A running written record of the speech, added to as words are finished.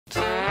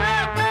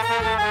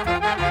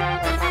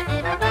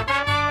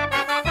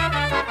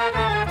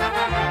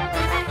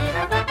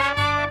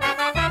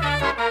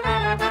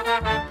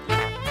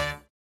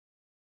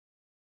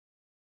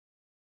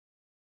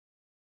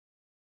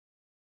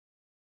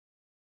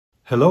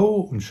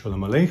Hello and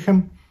Shalom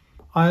Aleichem.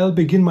 I'll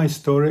begin my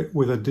story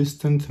with a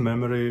distant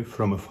memory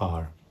from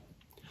afar.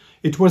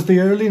 It was the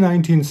early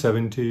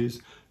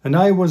 1970s and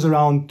I was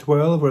around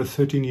 12 or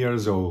 13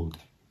 years old.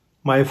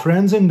 My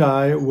friends and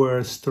I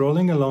were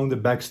strolling along the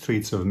back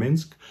streets of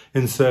Minsk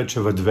in search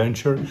of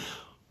adventure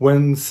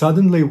when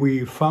suddenly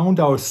we found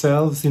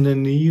ourselves in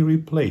an eerie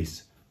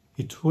place.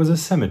 It was a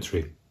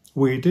cemetery.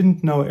 We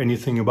didn't know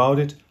anything about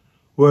it,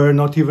 were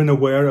not even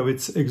aware of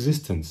its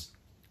existence.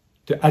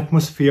 The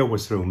atmosphere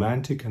was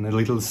romantic and a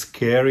little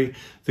scary.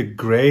 The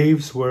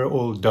graves were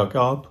all dug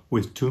up,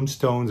 with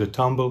tombstones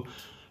atumble,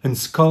 and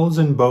skulls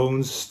and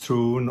bones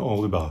strewn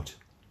all about.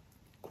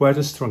 Quite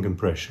a strong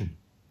impression.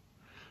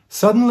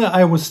 Suddenly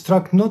I was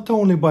struck not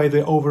only by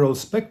the overall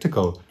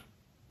spectacle,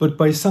 but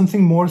by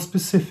something more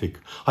specific.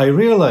 I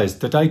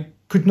realized that I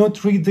could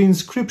not read the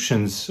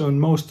inscriptions on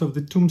most of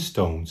the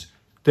tombstones.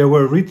 They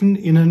were written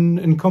in an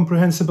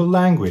incomprehensible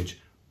language,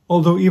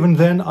 although even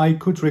then I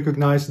could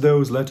recognize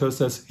those letters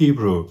as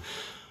Hebrew.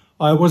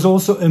 I was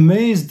also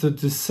amazed that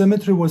the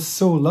cemetery was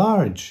so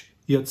large,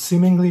 yet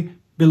seemingly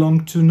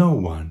belonged to no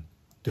one.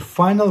 The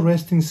final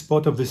resting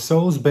spot of the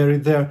souls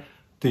buried there,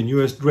 the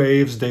newest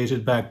graves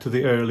dated back to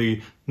the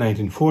early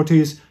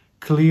 1940s,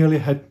 clearly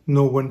had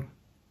no one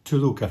to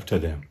look after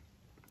them.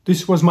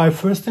 This was my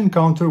first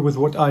encounter with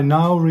what I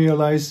now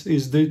realize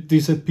is the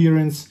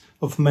disappearance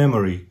of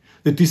memory,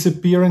 the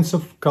disappearance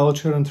of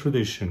culture and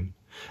tradition.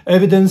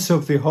 Evidence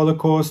of the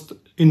Holocaust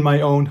in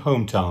my own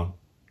hometown.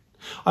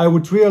 I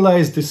would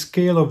realize the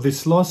scale of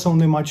this loss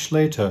only much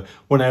later,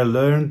 when I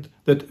learned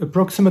that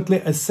approximately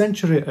a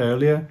century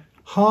earlier,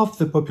 half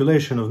the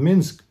population of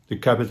Minsk, the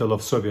capital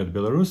of Soviet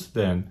Belarus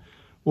then,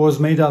 was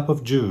made up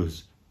of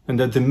Jews, and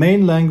that the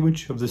main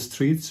language of the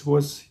streets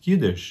was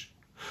Yiddish.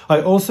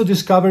 I also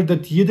discovered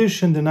that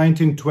Yiddish in the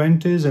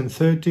 1920s and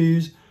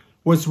 30s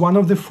was one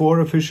of the 4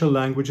 official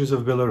languages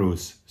of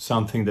Belarus,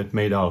 something that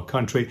made our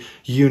country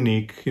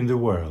unique in the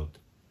world.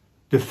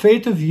 The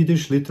fate of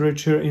Yiddish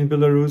literature in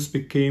Belarus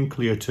became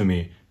clear to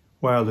me.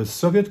 While the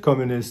Soviet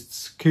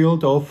communists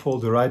killed off all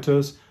the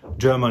writers,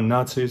 German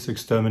Nazis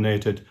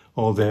exterminated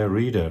all their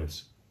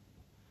readers.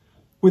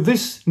 With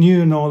this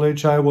new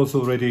knowledge, I was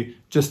already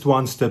just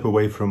one step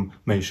away from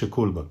Moyshe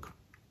Kulbak.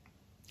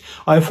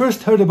 I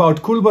first heard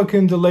about Kulbak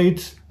in the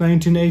late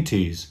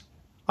 1980s.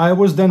 I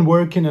was then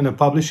working in a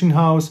publishing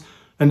house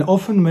and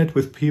often met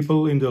with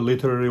people in the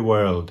literary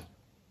world.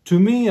 To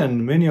me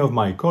and many of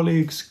my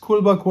colleagues,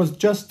 Kulbak was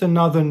just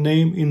another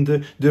name in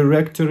the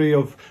directory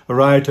of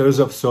writers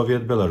of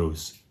Soviet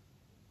Belarus.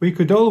 We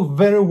could all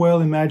very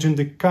well imagine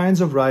the kinds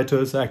of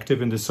writers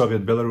active in the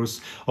Soviet Belarus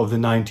of the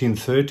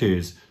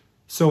 1930s,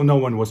 so no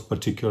one was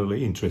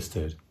particularly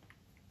interested.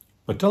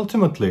 But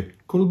ultimately,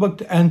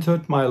 Kulbak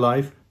entered my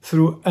life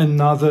through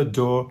another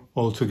door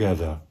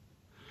altogether.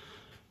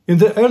 In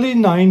the early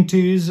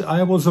 90s,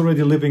 I was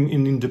already living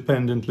in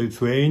independent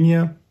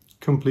Lithuania,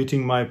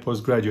 completing my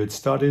postgraduate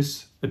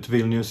studies at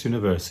Vilnius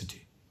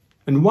University.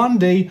 And one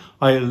day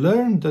I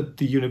learned that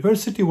the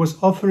university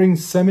was offering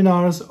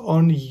seminars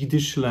on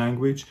Yiddish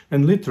language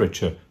and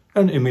literature,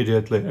 and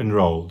immediately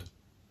enrolled.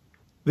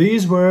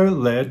 These were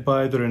led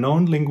by the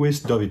renowned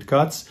linguist David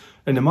Katz,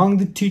 and among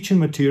the teaching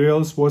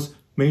materials was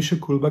Moyshe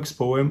Kulbak's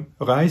poem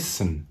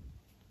Raysn.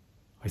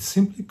 I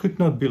simply could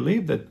not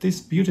believe that this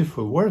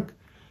beautiful work,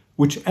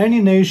 which any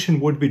nation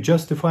would be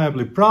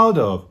justifiably proud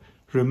of,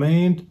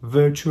 remained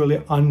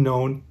virtually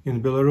unknown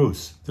in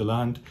Belarus, the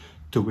land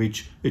to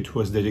which it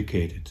was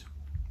dedicated.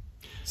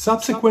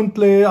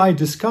 Subsequently, I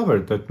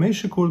discovered that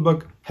Moyshe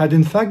Kulbak had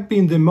in fact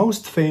been the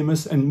most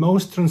famous and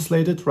most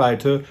translated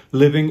writer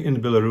living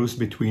in Belarus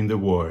between the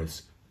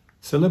wars,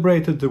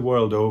 celebrated the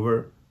world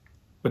over,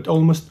 but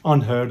almost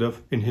unheard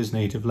of in his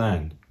native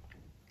land.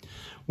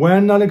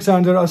 When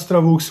Alexander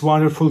Ostrovuk's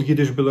wonderful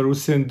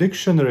Yiddish-Belarusian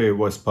dictionary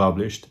was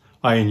published,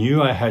 I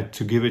knew I had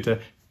to give it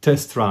a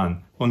test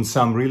run on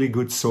some really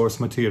good source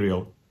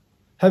material.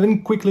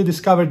 Having quickly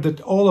discovered that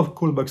all of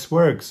Kulbak's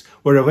works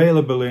were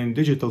available in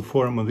digital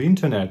form on the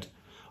internet,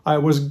 I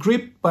was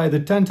gripped by the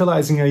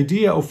tantalizing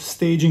idea of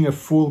staging a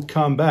full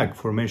comeback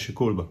for Moyshe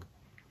Kulbak.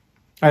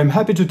 I am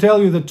happy to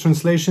tell you that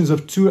translations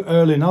of 2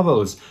 early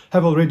novels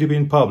have already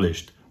been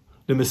published,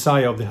 The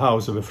Messiah of the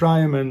House of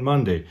Ephraim and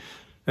Monday,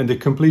 and the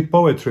complete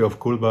poetry of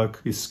Kulbak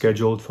is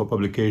scheduled for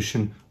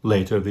publication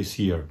later this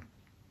year.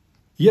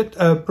 Yet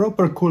a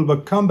proper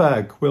Kulbak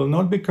comeback will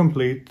not be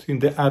complete in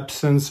the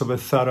absence of a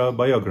thorough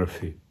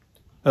biography.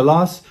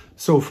 Alas,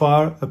 so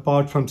far,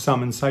 apart from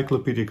some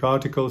encyclopedic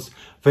articles,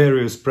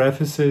 various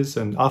prefaces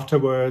and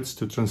afterwords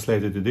to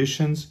translated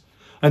editions,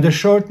 and a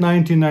short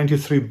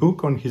 1993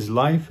 book on his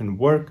life and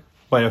work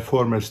by a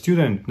former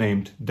student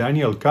named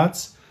Daniel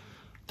Katz,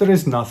 there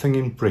is nothing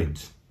in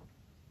print.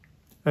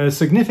 A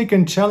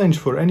significant challenge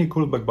for any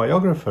Kulbak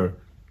biographer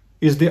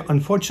is the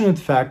unfortunate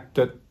fact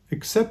that,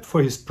 except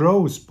for his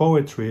prose,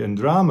 poetry and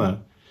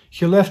drama,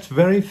 he left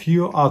very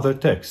few other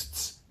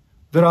texts.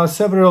 There are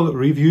several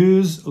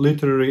reviews,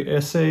 literary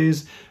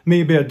essays,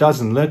 maybe a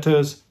dozen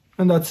letters,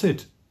 and that's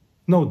it.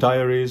 No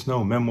diaries,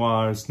 no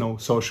memoirs, no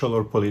social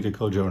or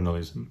political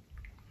journalism.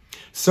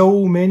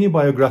 So many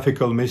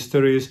biographical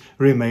mysteries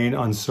remain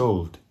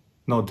unsolved,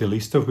 not the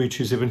least of which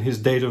is even his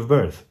date of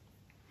birth.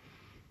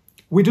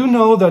 We do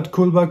know that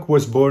Kulbak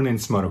was born in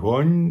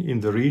Siarhiej, in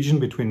the region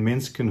between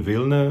Minsk and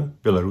Vilne,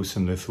 Belarus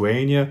and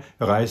Lithuania,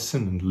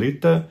 Raysn and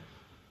Lite,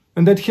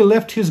 and that he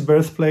left his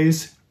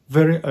birthplace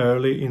very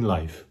early in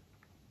life.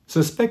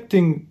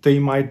 Suspecting they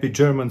might be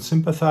German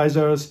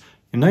sympathizers,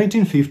 in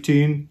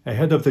 1915,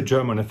 ahead of the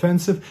German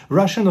offensive,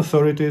 Russian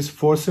authorities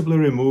forcibly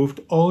removed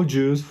all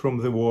Jews from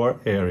the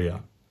war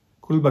area.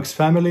 Kulbak's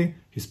family,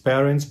 his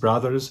parents,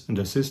 brothers and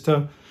a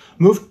sister,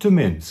 moved to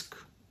Minsk.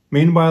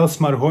 Meanwhile,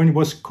 Siarhiej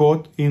was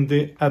caught in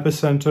the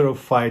epicenter of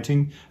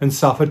fighting and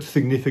suffered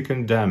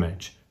significant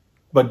damage.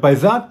 But by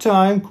that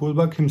time,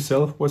 Kulbak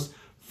himself was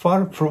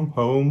far from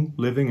home,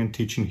 living and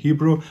teaching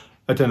Hebrew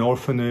at an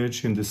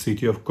orphanage in the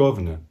city of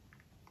Kovno.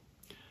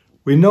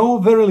 We know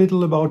very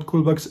little about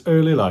Kulbak's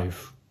early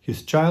life,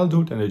 his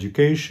childhood and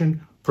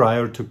education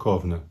prior to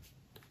Kovno.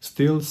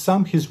 Still,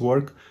 some his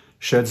work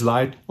sheds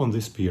light on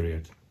this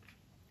period.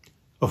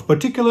 Of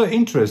particular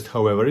interest,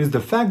 however, is the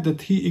fact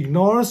that he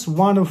ignores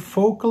one of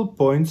focal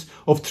points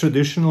of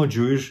traditional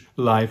Jewish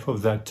life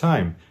of that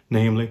time,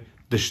 namely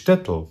the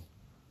shtetl.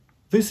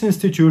 This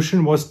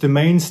institution was the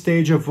main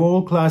stage of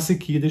all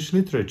classic Yiddish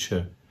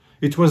literature.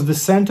 It was the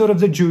center of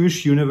the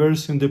Jewish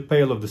universe in the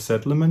Pale of the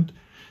Settlement,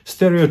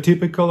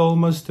 stereotypical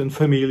almost and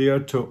familiar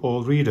to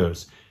all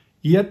readers.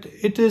 Yet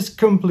it is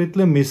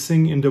completely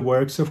missing in the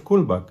works of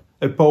Kulbak,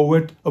 a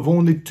poet of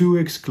only two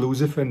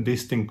exclusive and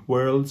distinct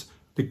worlds,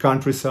 the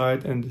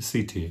countryside and the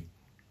city.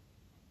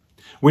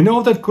 We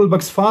know that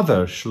Kulbak's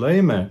father,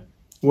 Shleime,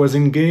 was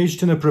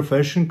engaged in a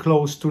profession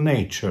close to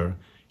nature.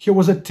 He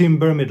was a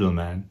timber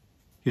middleman.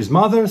 His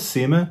mother,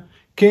 Sime,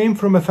 came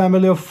from a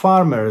family of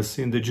farmers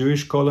in the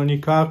Jewish colony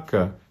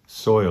Karka,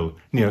 soil,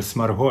 near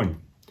Siarhiej.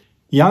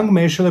 Young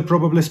Meshele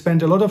probably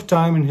spent a lot of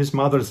time in his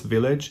mother's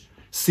village,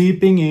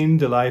 seeping in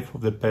the life of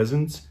the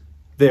peasants,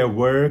 their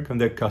work and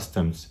their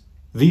customs.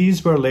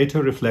 These were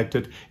later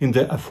reflected in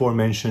the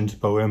aforementioned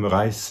poem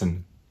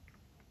Raysn.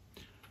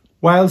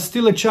 While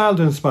still a child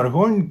in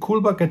Siarhiej,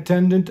 Kulbak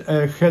attended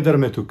a Cheder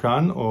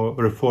Metukan, or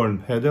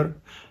Reformed Cheder,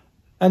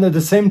 and at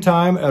the same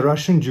time a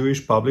Russian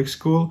Jewish public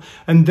school,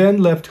 and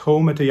then left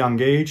home at a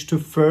young age to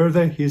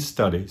further his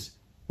studies.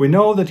 We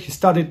know that he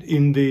studied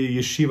in the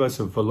yeshivas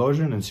of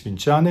Volozhin and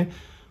Svinchane,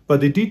 but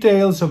the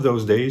details of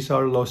those days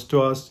are lost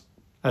to us,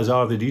 as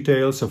are the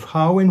details of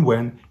how and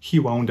when he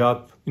wound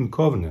up in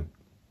Kovno.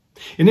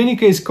 In any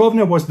case,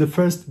 Kovno was the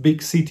first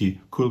big city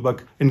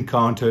Kulbak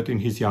encountered in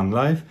his young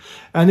life,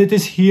 and it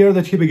is here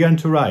that he began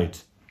to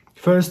write,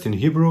 first in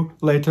Hebrew,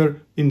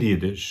 later in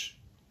Yiddish.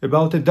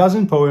 About a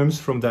dozen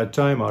poems from that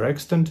time are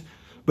extant,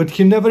 but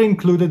he never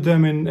included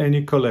them in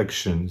any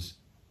collections.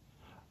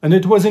 And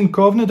it was in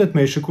Kovno that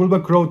Moshe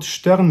Kulbak wrote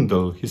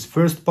Sterndl, his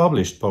first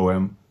published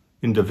poem,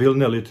 in the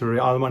Vilne Literary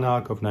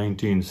Almanac of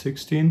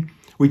 1916,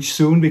 which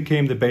soon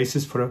became the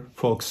basis for a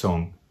folk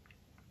song.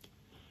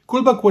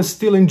 Kulbak was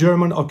still in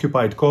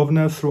German-occupied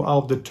Kovno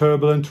throughout the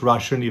turbulent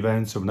Russian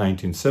events of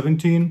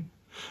 1917,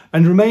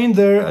 and remained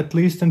there at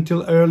least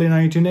until early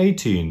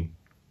 1918.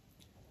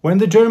 When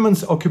the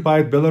Germans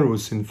occupied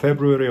Belarus in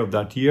February of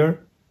that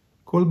year,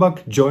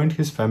 Kulbak joined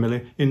his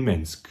family in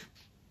Minsk.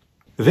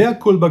 There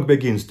Kulbak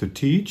begins to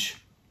teach,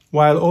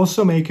 while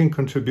also making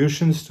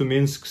contributions to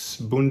Minsk's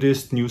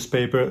Bundist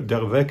newspaper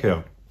Der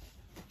Wecker.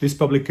 These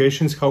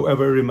publications,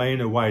 however, remain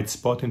a white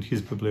spot in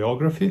his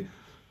bibliography,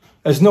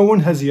 as no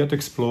one has yet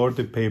explored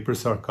the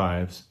paper's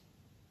archives.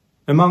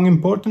 Among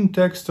important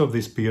texts of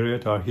this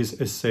period are his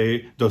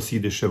essay Das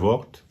Jiddische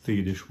Wort, the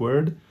Yiddish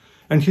word,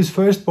 and his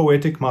first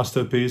poetic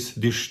masterpiece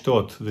Die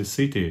Stadt, the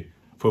city,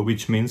 for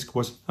which Minsk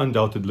was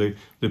undoubtedly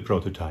the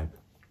prototype.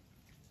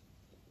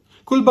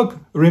 Kulbak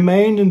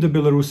remained in the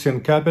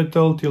Belarusian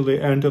capital till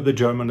the end of the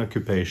German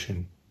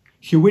occupation.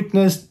 He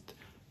witnessed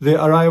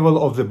the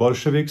arrival of the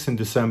Bolsheviks in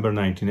December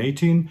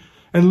 1918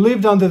 and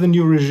lived under the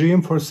new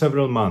regime for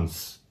several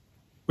months.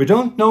 We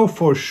don't know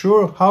for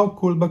sure how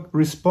Kulbak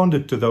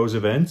responded to those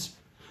events,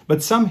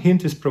 but some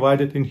hint is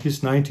provided in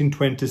his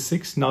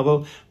 1926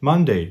 novel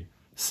Monday,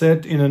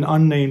 set in an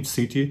unnamed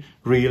city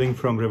reeling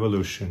from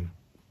revolution.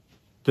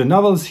 The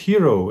novel's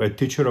hero, a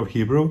teacher of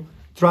Hebrew,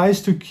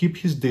 tries to keep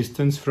his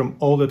distance from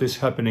all that is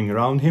happening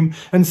around him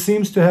and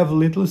seems to have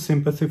little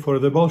sympathy for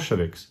the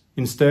Bolsheviks.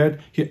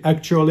 Instead, he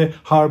actually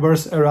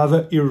harbors a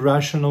rather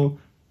irrational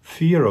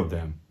fear of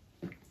them.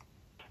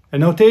 A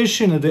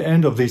notation at the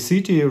end of the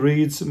city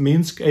reads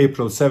Minsk,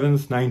 April 7,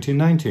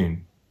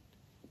 1919.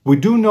 We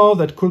do know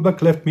that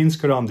Kulbak left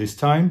Minsk around this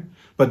time,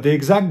 but the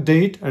exact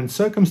date and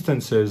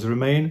circumstances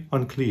remain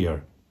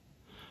unclear.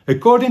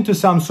 According to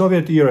some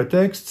Soviet-era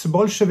texts,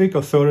 Bolshevik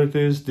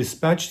authorities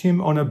dispatched him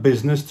on a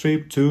business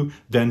trip to,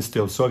 then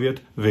still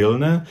Soviet,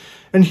 Vilne,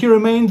 and he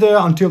remained there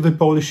until the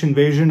Polish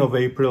invasion of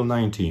April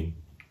 19.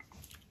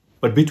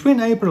 But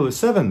between April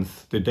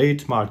 7th, the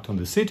date marked on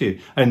the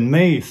city, and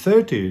May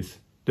 30th,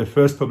 the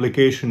first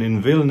publication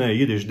in Vilne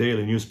Yiddish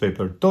daily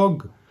newspaper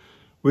Tog,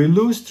 we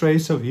lose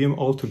trace of him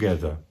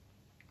altogether.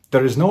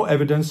 There is no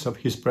evidence of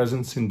his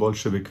presence in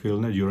Bolshevik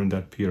Vilna during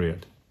that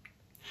period.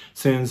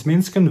 Since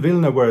Minsk and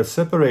Vilna were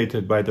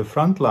separated by the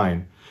front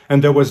line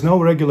and there was no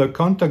regular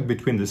contact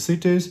between the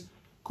cities,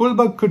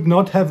 Kulbak could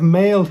not have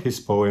mailed his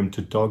poem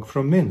to Tog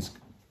from Minsk.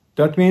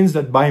 That means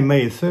that by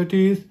May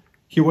 30th,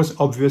 he was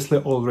obviously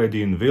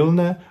already in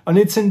Vilna, and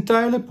it's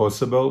entirely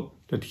possible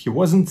that he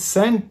wasn't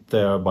sent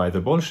there by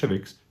the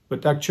Bolsheviks,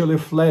 but actually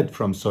fled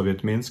from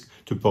Soviet Minsk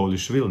to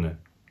Polish Vilne.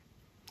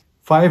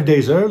 5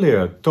 days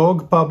earlier,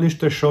 Tog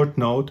published a short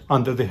note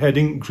under the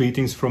heading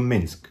Greetings from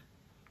Minsk.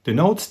 The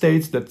note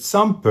states that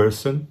some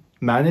person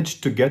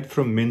managed to get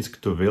from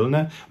Minsk to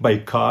Vilna by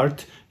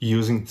cart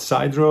using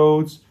side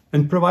roads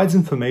and provides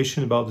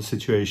information about the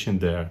situation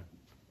there.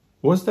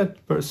 Was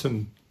that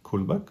person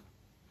Kulbak?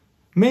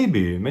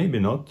 Maybe, maybe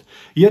not.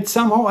 Yet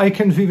somehow I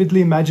can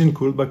vividly imagine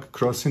Kulbak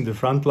crossing the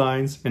front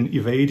lines and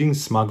evading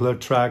smuggler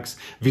tracks,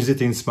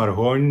 visiting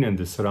Smarhon and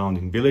the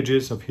surrounding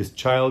villages of his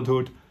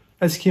childhood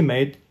as he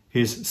made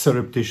his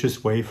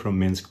surreptitious way from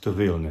Minsk to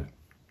Vilna.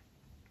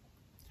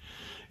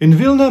 In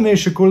Vilna,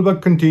 Moyshe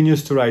Kulbak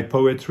continues to write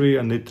poetry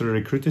and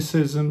literary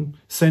criticism,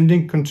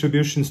 sending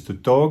contributions to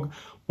Tog,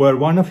 where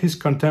one of his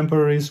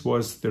contemporaries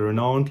was the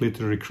renowned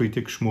literary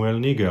critic Shmuel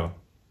Niger.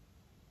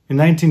 In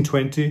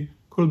 1920,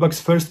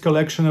 Kulbak's first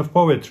collection of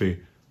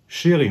poetry,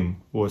 Shirim,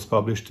 was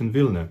published in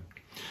Vilna.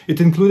 It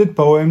included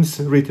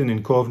poems written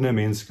in Kovno,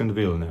 Minsk and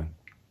Vilna.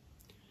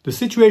 The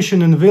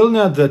situation in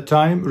Vilna at that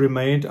time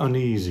remained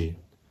uneasy.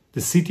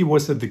 The city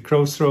was at the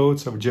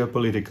crossroads of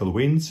geopolitical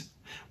winds.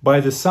 By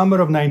the summer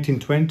of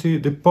 1920,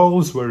 the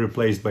Poles were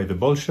replaced by the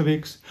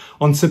Bolsheviks.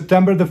 On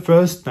September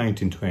 1st,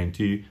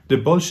 1920, the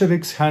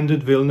Bolsheviks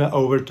handed Vilna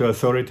over to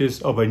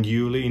authorities of a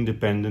newly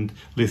independent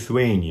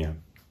Lithuania.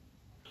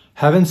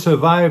 Having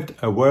survived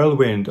a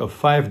whirlwind of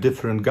 5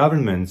 different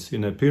governments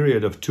in a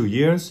period of 2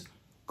 years,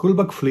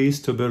 Kulbak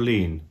flees to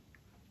Berlin,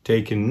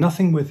 taking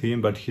nothing with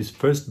him but his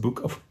first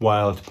book of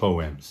wild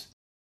poems.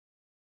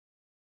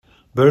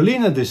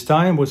 Berlin at this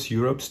time was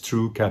Europe's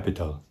true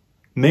capital.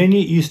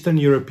 Many Eastern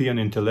European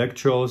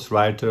intellectuals,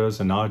 writers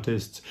and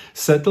artists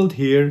settled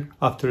here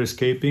after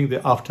escaping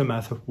the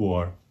aftermath of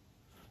war.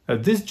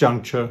 At this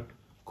juncture,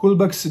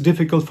 Kulbak's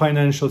difficult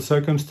financial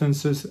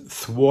circumstances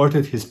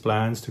thwarted his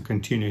plans to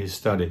continue his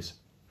studies.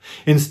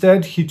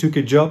 Instead, he took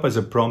a job as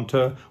a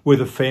prompter with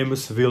a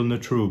famous Vilna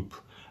troupe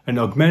and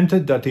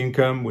augmented that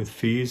income with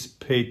fees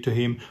paid to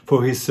him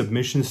for his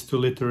submissions to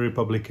literary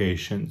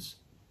publications.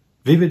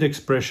 Vivid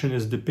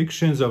expressionist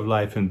depictions of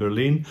life in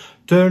Berlin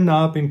turn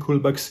up in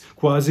Kulbak's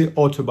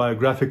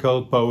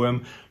quasi-autobiographical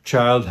poem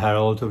Child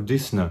Herald of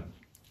Desna,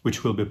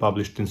 which will be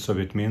published in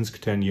Soviet Minsk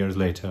 10 years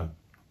later.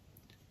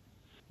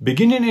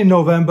 Beginning in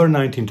November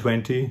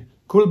 1920,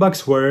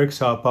 Kulbak's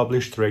works are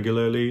published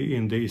regularly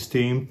in the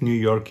esteemed New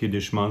York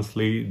Yiddish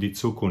monthly Die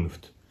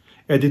Zukunft,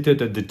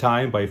 edited at the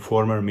time by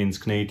former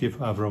Minsk native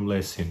Avrom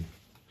Lesin.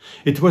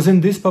 It was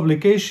in this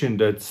publication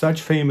that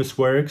such famous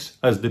works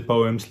as the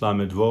poems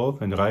Lamed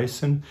Vov and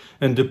Raysn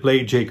and the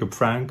play Jacob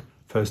Frank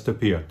first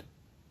appeared.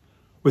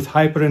 With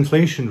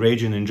hyperinflation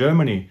raging in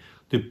Germany,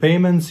 the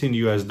payments in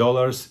US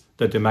dollars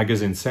that the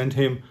magazine sent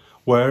him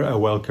were a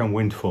welcome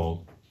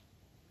windfall.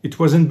 It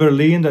was in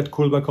Berlin that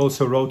Kulbak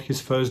also wrote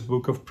his first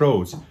book of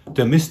prose,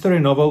 the mystery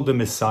novel The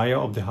Messiah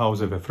of the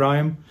House of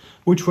Ephraim,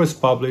 which was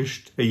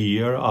published a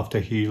year after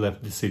he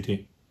left the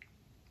city.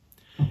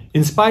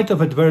 In spite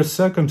of adverse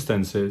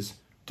circumstances,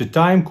 the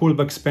time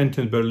Kulbak spent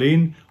in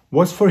Berlin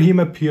was for him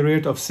a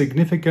period of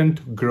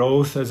significant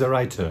growth as a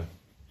writer.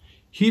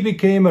 He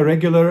became a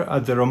regular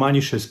at the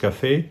Romanisches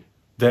Café,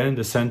 then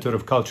the center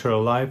of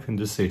cultural life in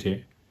the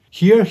city.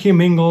 Here he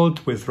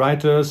mingled with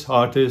writers,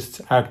 artists,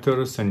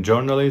 actors and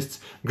journalists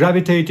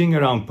gravitating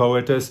around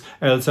poetess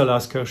Elsa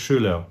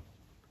Lasker-Schüler.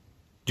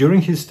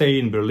 During his stay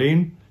in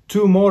Berlin,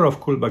 2 more of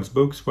Kulbak's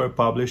books were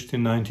published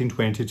in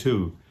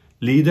 1922.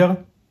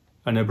 Lieder,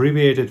 an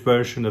abbreviated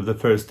version of the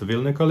first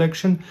Vilna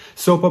collection,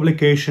 saw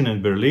publication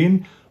in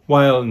Berlin,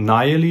 while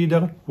Neue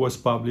Lieder was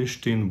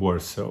published in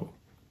Warsaw.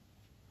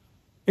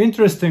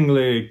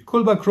 Interestingly,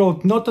 Kulbak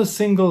wrote not a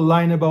single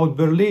line about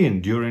Berlin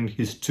during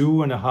his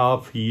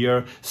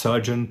 2.5-year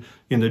sojourn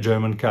in the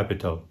German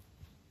capital.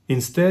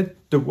 Instead,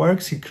 the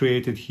works he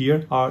created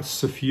here are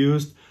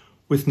suffused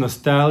with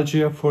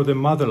nostalgia for the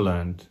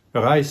motherland,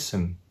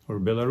 Raysn, or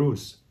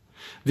Belarus.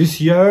 This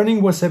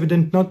yearning was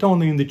evident not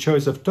only in the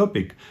choice of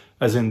topic,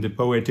 as in the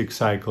poetic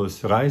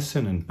cycles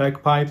Raysn and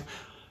Bagpipe,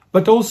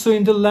 but also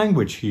in the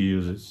language he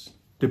uses.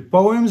 The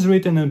poems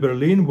written in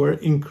Berlin were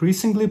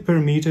increasingly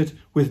permeated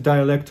with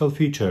dialectal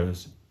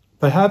features.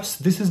 Perhaps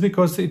this is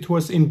because it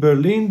was in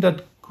Berlin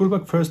that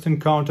Kulbak first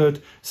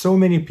encountered so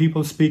many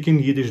people speaking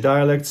Yiddish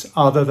dialects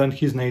other than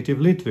his native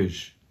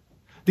Litvish.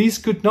 These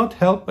could not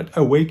help but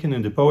awaken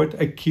in the poet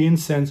a keen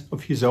sense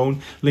of his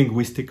own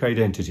linguistic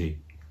identity.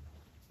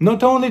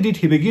 Not only did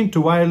he begin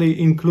to widely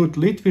include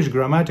Litvish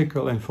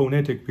grammatical and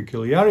phonetic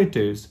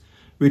peculiarities,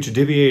 which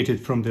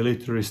deviated from the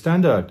literary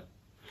standard,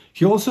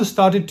 he also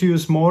started to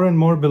use more and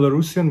more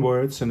Belarusian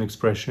words and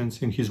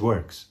expressions in his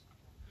works.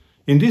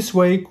 In this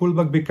way,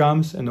 Kulbak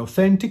becomes an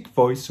authentic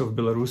voice of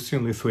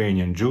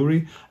Belarusian-Lithuanian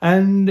Jewry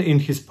and, in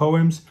his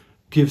poems,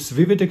 gives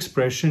vivid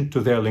expression to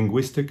their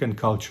linguistic and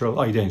cultural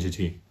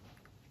identity.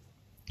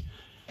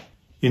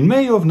 In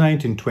May of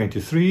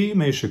 1923,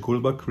 Moyshe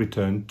Kulbak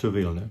returned to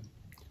Vilne.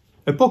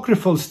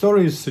 Apocryphal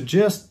stories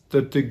suggest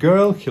that the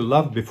girl he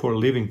loved before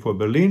leaving for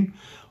Berlin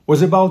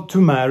was about to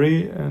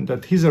marry and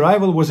that his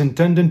arrival was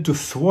intended to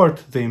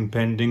thwart the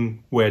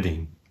impending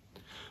wedding.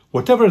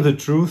 Whatever the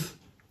truth,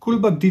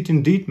 Kulbak did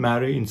indeed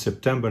marry in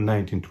September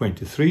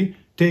 1923,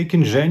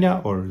 taking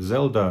Zhenya or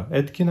Zelda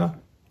Etkina,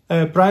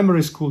 a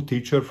primary school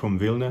teacher from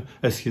Vilne,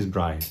 as his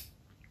bride.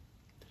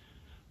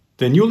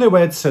 The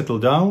newlyweds settle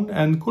down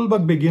and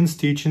Kulbak begins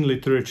teaching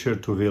literature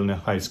to Vilne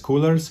high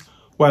schoolers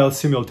while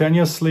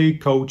simultaneously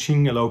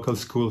coaching a local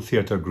school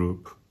theater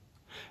group.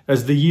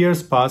 As the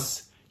years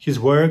pass, his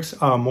works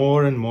are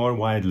more and more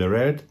widely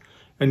read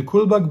and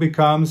Kulbak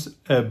becomes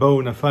a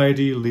bona fide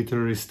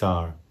literary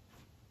star.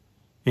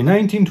 In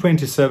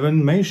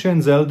 1927, Moyshe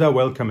and Zelda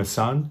welcome a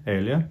son,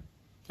 Elia,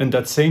 and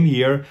that same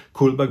year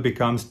Kulbak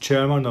becomes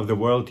chairman of the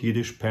World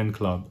Yiddish Pen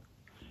Club.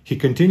 He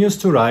continues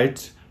to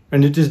write,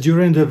 and it is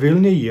during the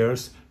Vilne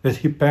years that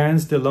he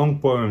pens the long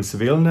poems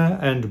Vilne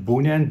and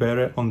Bunia and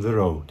Bere on the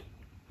Road.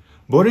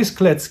 Boris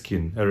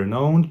Kletskin, a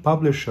renowned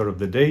publisher of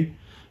the day,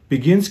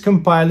 begins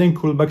compiling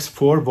Kulbak's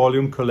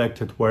 4-volume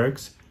collected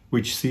works,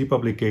 which see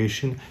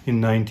publication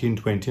in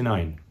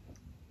 1929.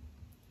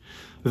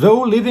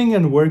 Though living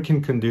and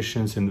working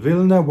conditions in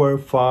Vilna were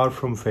far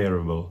from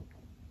favorable,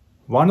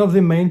 one of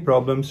the main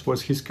problems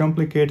was his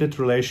complicated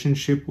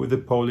relationship with the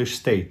Polish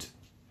state.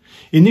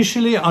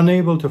 Initially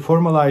unable to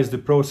formalize the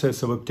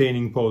process of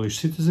obtaining Polish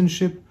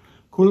citizenship,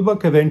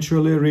 Kulbak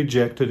eventually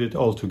rejected it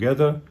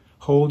altogether,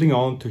 holding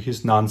on to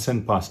his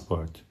Nansen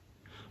passport.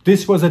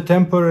 This was a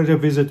temporary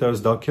visitor's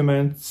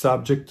document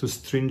subject to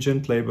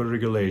stringent labor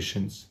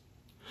regulations.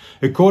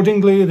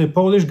 Accordingly, the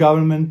Polish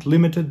government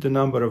limited the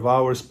number of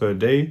hours per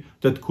day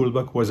that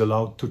Kulbak was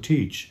allowed to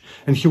teach,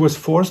 and he was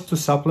forced to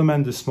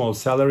supplement the small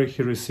salary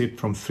he received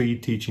from 3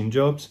 teaching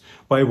jobs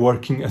by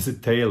working as a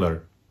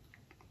tailor.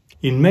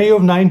 In May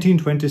of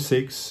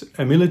 1926,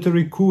 a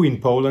military coup in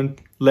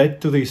Poland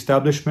led to the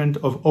establishment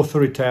of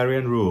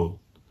authoritarian rule.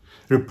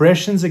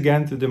 Repressions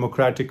against the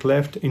democratic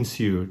left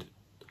ensued.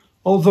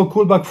 Although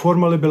Kulbak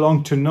formally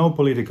belonged to no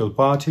political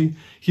party,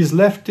 his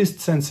leftist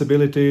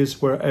sensibilities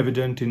were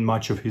evident in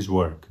much of his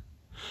work.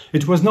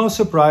 It was no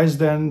surprise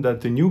then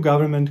that the new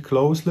government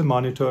closely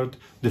monitored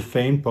the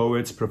famed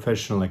poet's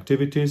professional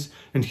activities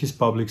and his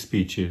public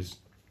speeches.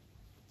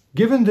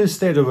 Given this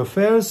state of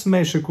affairs,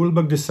 Moyshe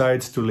Kulbak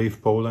decides to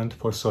leave Poland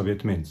for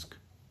Soviet Minsk.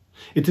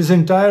 It is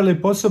entirely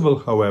possible,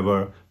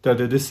 however, that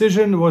the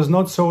decision was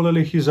not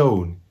solely his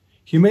own.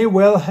 He may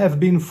well have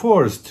been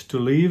forced to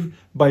leave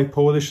by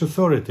Polish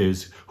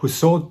authorities, who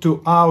sought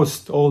to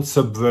oust all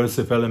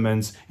subversive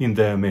elements in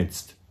their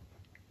midst.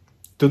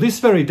 To this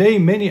very day,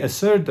 many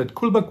assert that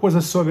Kulbak was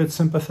a Soviet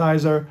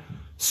sympathizer,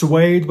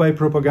 swayed by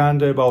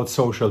propaganda about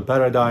social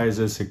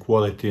paradises,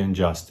 equality and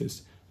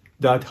justice.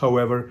 That,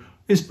 however,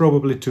 is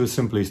probably too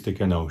simplistic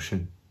a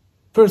notion.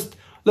 First,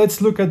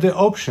 let's look at the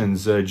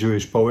options a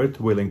Jewish poet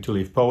willing to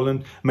leave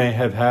Poland may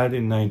have had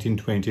in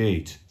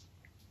 1928.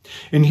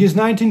 In his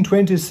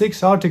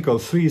 1926 article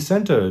 3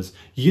 Centers,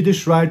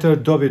 Yiddish writer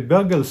David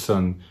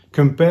Bergelson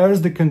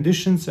compares the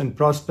conditions and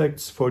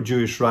prospects for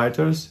Jewish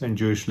writers and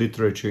Jewish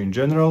literature in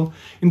general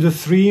in the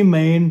 3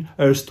 main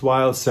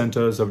erstwhile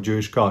centers of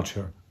Jewish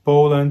culture: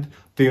 Poland,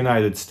 the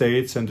United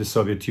States and the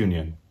Soviet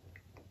Union.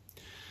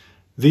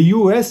 The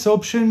US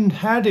option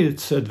had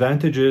its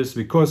advantages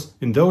because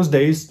in those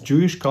days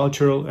Jewish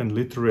cultural and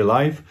literary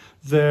life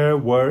there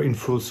were in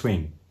full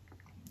swing.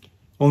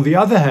 On the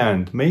other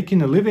hand,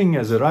 making a living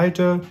as a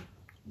writer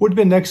would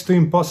be next to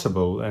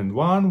impossible, and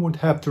one would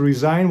have to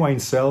resign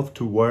oneself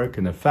to work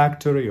in a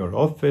factory or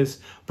office,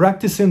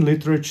 practicing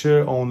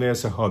literature only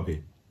as a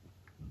hobby.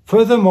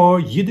 Furthermore,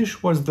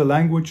 Yiddish was the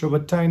language of a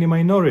tiny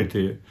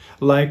minority,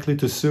 likely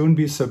to soon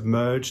be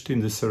submerged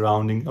in the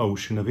surrounding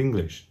ocean of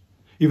English.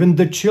 Even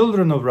the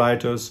children of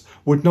writers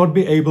would not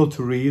be able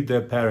to read their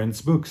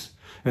parents' books,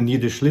 and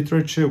Yiddish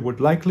literature would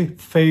likely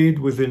fade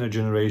within a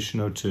generation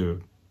or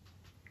two.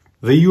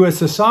 The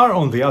USSR,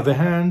 on the other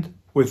hand,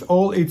 with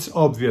all its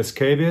obvious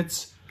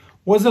caveats,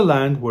 was a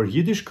land where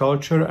Yiddish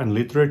culture and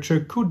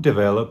literature could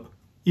develop,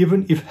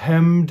 even if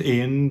hemmed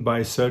in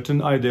by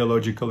certain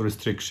ideological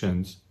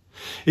restrictions.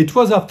 It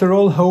was, after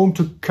all, home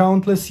to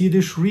countless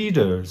Yiddish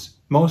readers,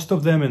 most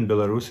of them in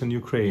Belarus and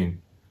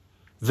Ukraine.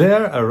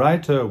 There, a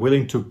writer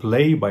willing to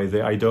play by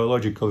the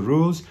ideological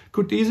rules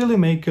could easily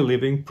make a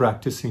living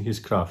practicing his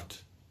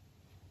craft.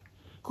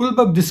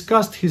 Kulbak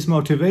discussed his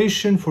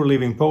motivation for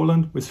leaving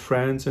Poland with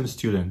friends and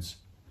students.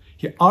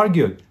 He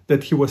argued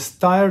that he was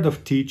tired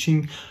of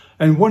teaching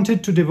and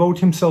wanted to devote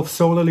himself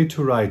solely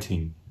to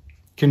writing.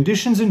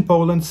 Conditions in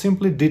Poland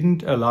simply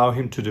didn't allow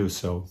him to do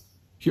so.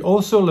 He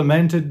also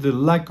lamented the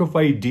lack of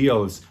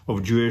ideals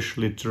of Jewish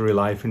literary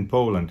life in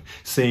Poland,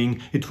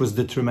 saying it was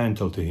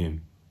detrimental to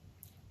him.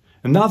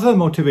 Another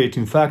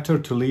motivating factor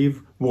to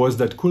leave was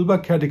that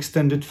Kulbak had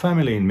extended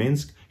family in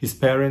Minsk. His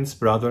parents,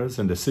 brothers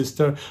and a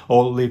sister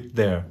all lived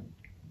there,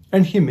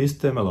 and he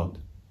missed them a lot.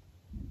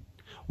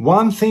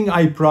 "One thing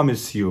I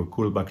promise you,"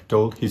 Kulbak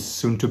told his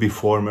soon-to-be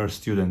former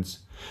students,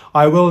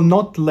 "I will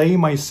not lay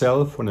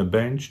myself on a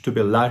bench to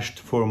be lashed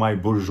for my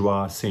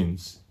bourgeois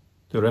sins."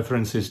 The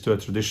reference is to a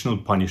traditional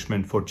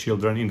punishment for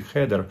children in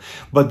cheder,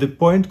 but the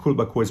point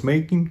Kulbak was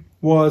making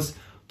was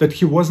that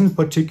he wasn't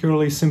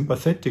particularly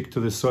sympathetic to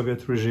the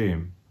Soviet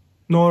regime,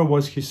 nor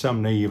was he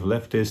some naive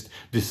leftist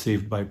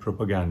deceived by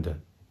propaganda.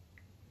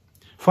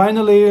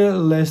 Finally,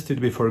 lest it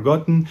be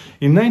forgotten,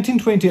 in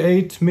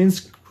 1928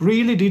 Minsk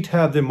really did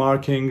have the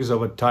markings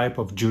of a type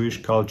of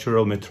Jewish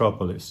cultural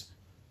metropolis.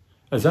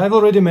 As I've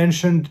already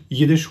mentioned,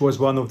 Yiddish was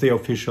one of the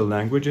official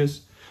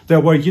languages.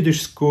 There were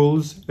Yiddish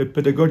schools, a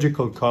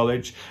pedagogical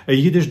college, a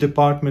Yiddish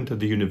department at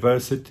the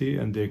university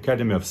and the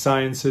Academy of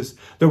Sciences.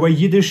 There were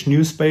Yiddish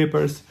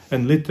newspapers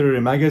and literary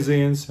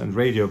magazines and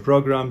radio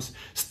programs,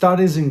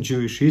 studies in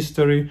Jewish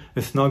history,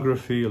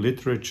 ethnography,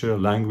 literature,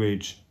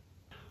 language.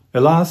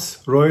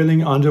 Alas,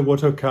 roiling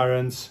underwater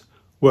currents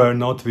were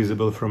not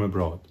visible from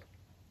abroad.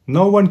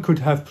 No one could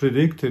have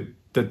predicted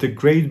that the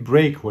great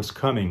break was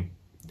coming,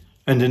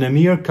 and in a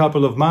mere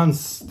couple of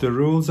months the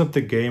rules of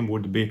the game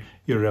would be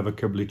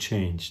irrevocably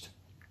changed.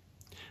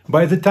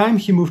 By the time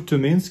he moved to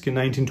Minsk in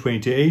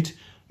 1928,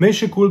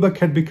 Moshe Kulbak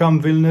had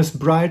become Vilne's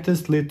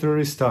brightest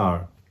literary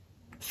star.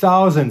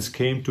 Thousands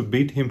came to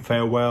bid him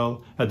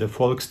farewell at the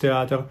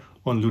Volkstheater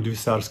on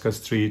Ludwisarska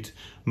Street.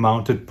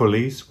 Mounted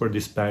police were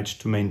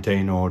dispatched to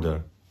maintain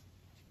order.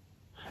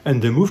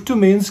 And the move to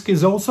Minsk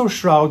is also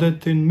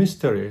shrouded in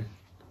mystery.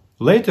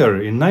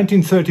 Later, in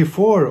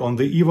 1934, on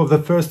the eve of the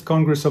First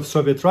Congress of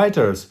Soviet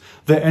Writers,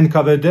 the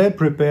NKVD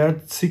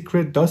prepared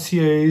secret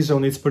dossiers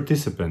on its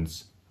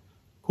participants.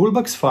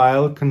 Kulbak's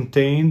file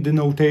contained the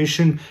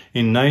notation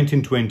in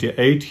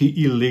 1928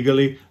 he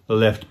illegally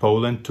left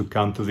Poland to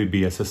come to the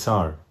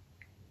BSSR.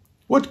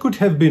 What could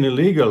have been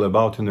illegal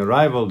about an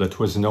arrival that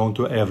was known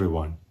to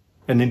everyone,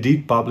 and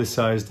indeed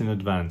publicized in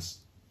advance?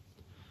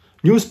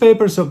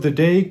 Newspapers of the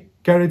day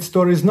carried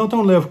stories not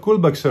only of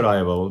Kulbak's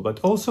arrival, but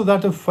also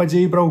that of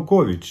Fadej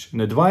Braukovich, an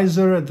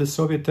advisor at the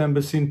Soviet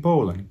embassy in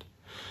Poland.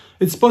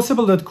 It's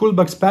possible that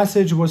Kulbak's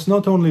passage was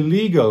not only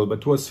legal,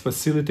 but was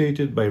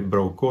facilitated by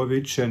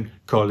Braukovich and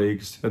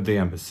colleagues at the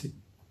embassy.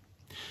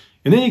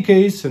 In any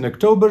case, on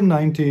October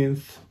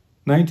 19th,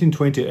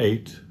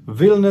 1928,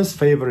 Vilne's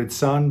favorite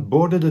son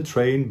boarded a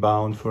train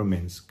bound for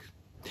Minsk.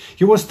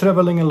 He was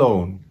traveling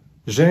alone.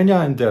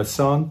 Zhenya and their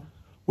son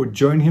would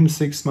join him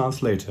 6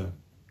 months later.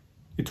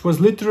 It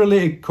was literally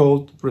a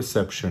cold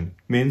reception.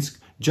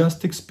 Minsk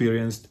just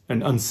experienced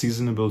an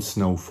unseasonable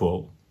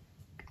snowfall.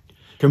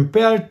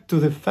 Compared to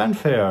the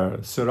fanfare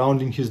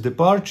surrounding his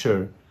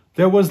departure,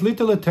 there was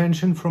little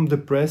attention from the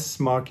press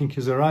marking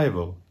his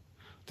arrival.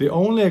 The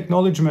only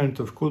acknowledgement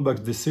of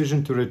Kulbak's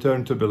decision to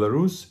return to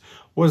Belarus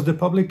was the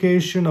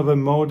publication of a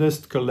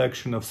modest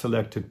collection of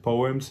selected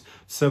poems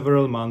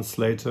several months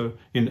later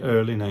in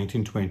early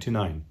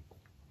 1929.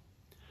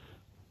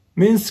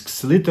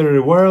 Minsk's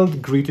literary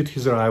world greeted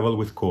his arrival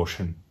with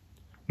caution.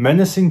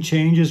 Menacing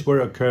changes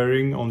were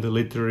occurring on the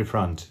literary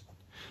front.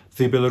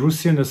 The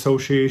Belarusian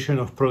Association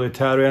of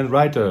Proletarian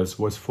Writers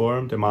was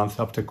formed a month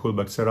after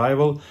Kulbak's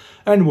arrival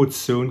and would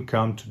soon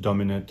come to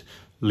dominate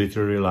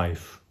literary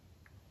life.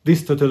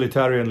 This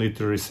totalitarian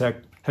literary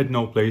sect had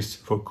no place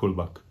for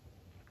Kulbak.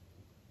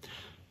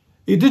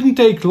 It didn't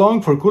take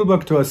long for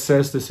Kulbak to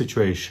assess the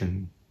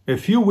situation. A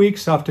few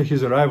weeks after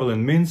his arrival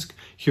in Minsk,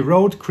 he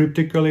wrote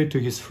cryptically to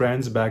his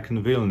friends back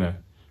in Vilne,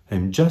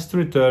 "I'm just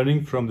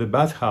returning from the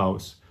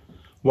bathhouse.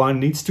 One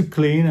needs to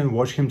clean and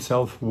wash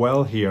himself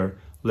well here,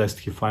 lest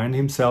he find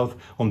himself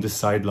on the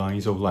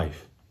sidelines of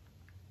life."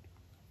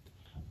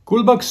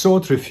 Kulbak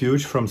sought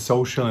refuge from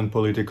social and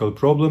political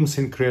problems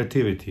in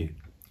creativity.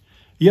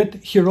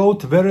 Yet he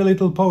wrote very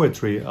little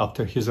poetry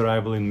after his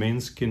arrival in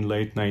Minsk in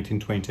late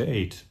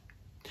 1928.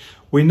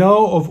 We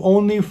know of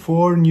only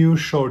 4 new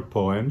short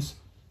poems,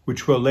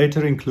 which were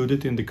later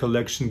included in the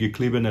collection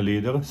Geklibene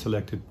Lieder,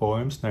 Selected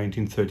Poems,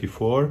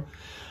 1934,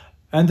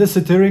 and the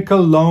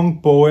satirical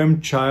long poem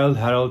Child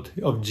Herald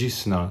of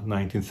Gisna,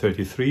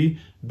 1933,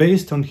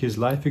 based on his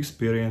life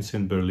experience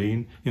in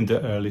Berlin in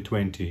the early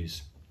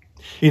 20s.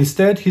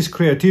 Instead, his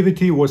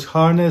creativity was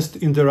harnessed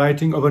in the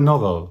writing of a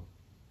novel.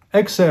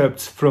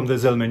 Excerpts from the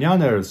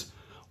Zelmenianers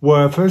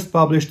were first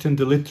published in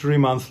the literary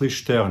monthly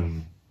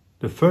Stern.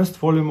 The first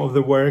volume of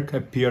the work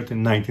appeared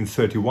in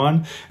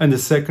 1931 and the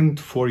second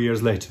 4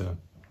 years later.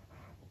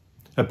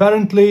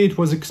 Apparently, it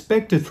was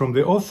expected from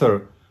the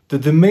author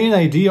that the main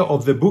idea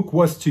of the book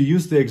was to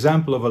use the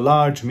example of a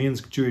large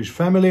Minsk Jewish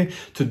family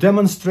to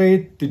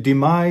demonstrate the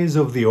demise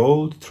of the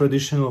old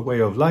traditional way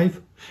of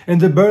life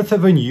and the birth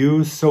of a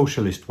new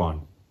socialist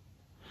one.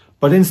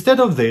 But instead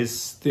of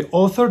this, the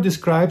author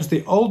describes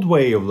the old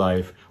way of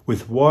life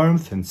with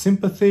warmth and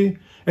sympathy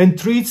and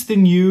treats the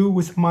new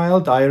with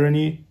mild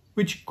irony,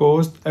 which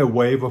caused a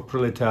wave of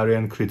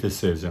proletarian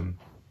criticism.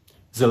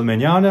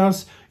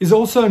 Zelmenianers is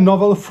also a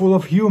novel full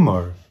of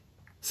humor,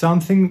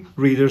 something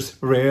readers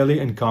rarely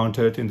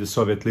encountered in the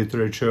Soviet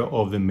literature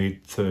of the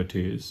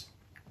mid-30s.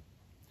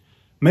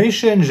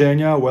 Moshe and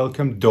Zhenya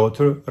welcomed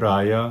daughter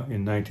Raya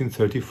in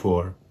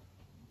 1934.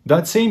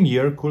 That same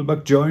year,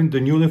 Kulbak joined the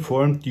newly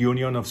formed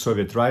Union of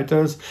Soviet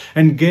Writers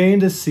and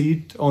gained a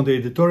seat on the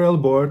editorial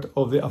board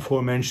of the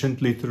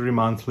aforementioned literary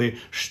monthly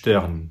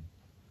Stern.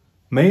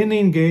 Mainly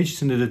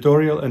engaged in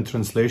editorial and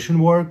translation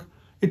work,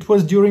 it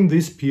was during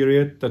this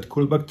period that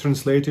Kulbak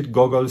translated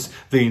Gogol's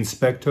The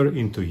Inspector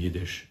into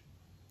Yiddish.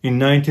 In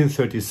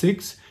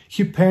 1936,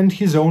 he penned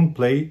his own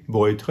play,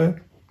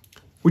 Boitre,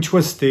 which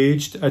was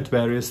staged at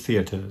various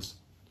theaters.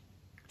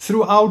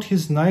 Throughout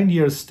his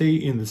 9-year stay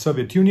in the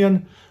Soviet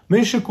Union,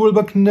 Moyshe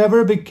Kulbak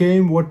never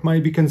became what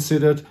might be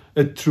considered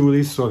a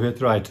truly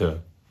Soviet writer.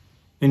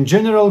 In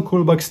general,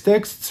 Kulbak's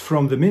texts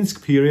from the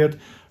Minsk period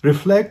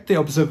reflect the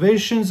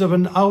observations of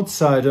an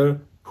outsider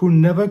who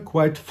never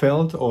quite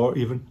felt or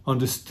even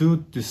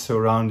understood the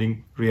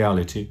surrounding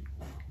reality.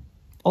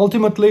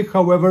 Ultimately,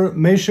 however,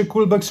 Moyshe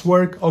Kulbak's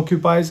work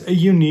occupies a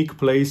unique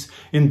place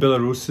in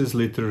Belarus's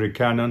literary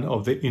canon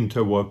of the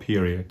interwar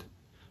period.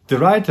 The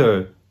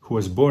writer, who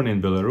was born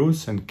in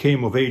Belarus and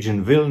came of age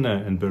in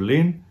Vilne and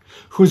Berlin,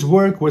 whose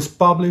work was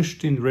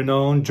published in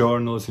renowned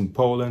journals in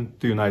Poland,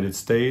 the United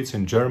States,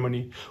 and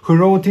Germany, who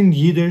wrote in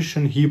Yiddish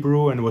and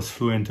Hebrew and was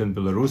fluent in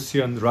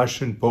Belarusian,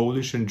 Russian,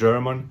 Polish, and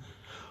German,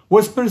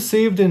 was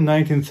perceived in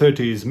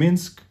 1930s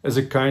Minsk as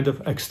a kind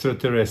of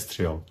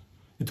extraterrestrial.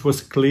 It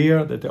was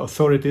clear that the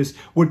authorities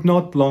would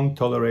not long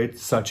tolerate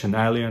such an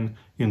alien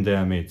in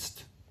their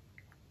midst.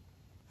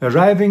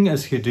 Arriving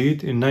as he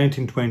did in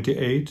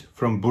 1928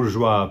 from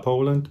bourgeois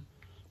Poland,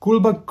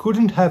 Kulbak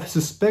couldn't have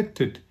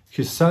suspected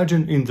his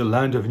sojourn in the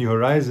land of new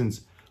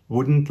horizons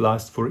wouldn't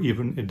last for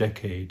even a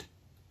decade.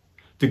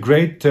 The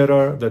Great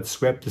Terror that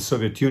swept the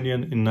Soviet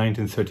Union in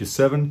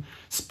 1937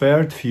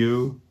 spared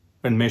few,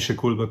 and Moyshe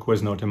Kulbak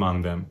was not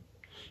among them.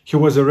 He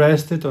was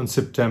arrested on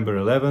September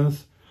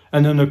 11th,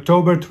 and on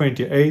October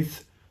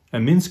 28th, a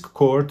Minsk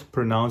court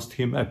pronounced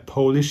him a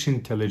Polish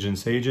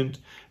intelligence agent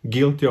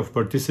guilty of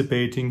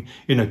participating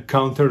in a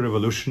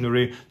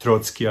counter-revolutionary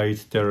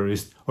Trotskyite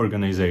terrorist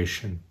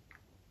organization.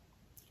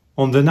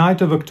 On the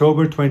night of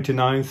October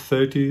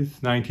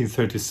 29-30,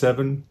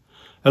 1937,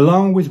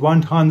 along with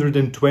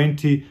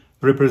 120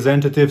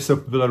 representatives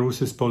of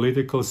Belarus's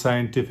political,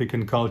 scientific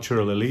and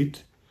cultural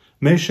elite,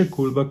 Moyshe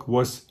Kulbak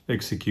was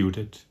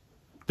executed.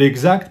 The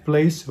exact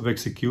place of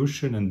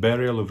execution and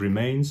burial of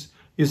remains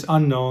is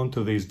unknown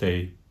to this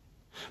day.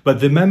 But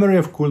the memory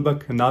of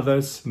Kulbak and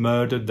others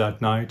murdered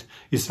that night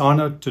is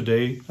honored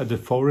today at the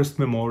Forest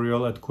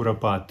Memorial at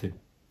Kuropatty.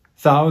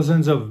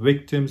 Thousands of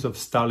victims of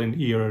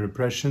Stalin-era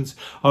repressions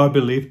are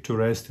believed to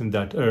rest in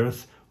that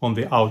earth on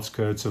the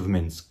outskirts of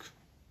Minsk.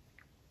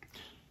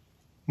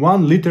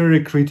 One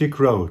literary critic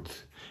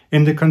wrote,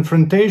 "In the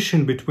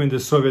confrontation between the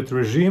Soviet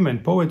regime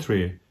and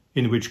poetry,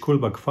 in which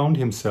Kulbak found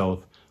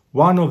himself,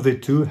 one of the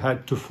two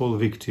had to fall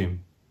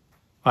victim,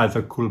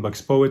 either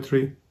Kulbak's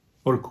poetry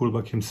or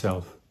Kulbak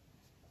himself.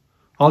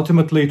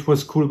 Ultimately, it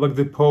was Kulbak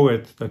the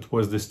poet that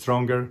was the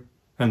stronger,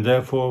 and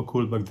therefore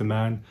Kulbak the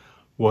man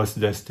was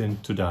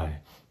destined to die.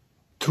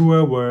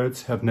 Truer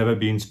words have never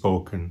been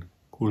spoken.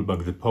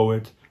 Kulbak the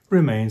poet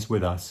remains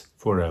with us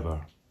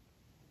forever."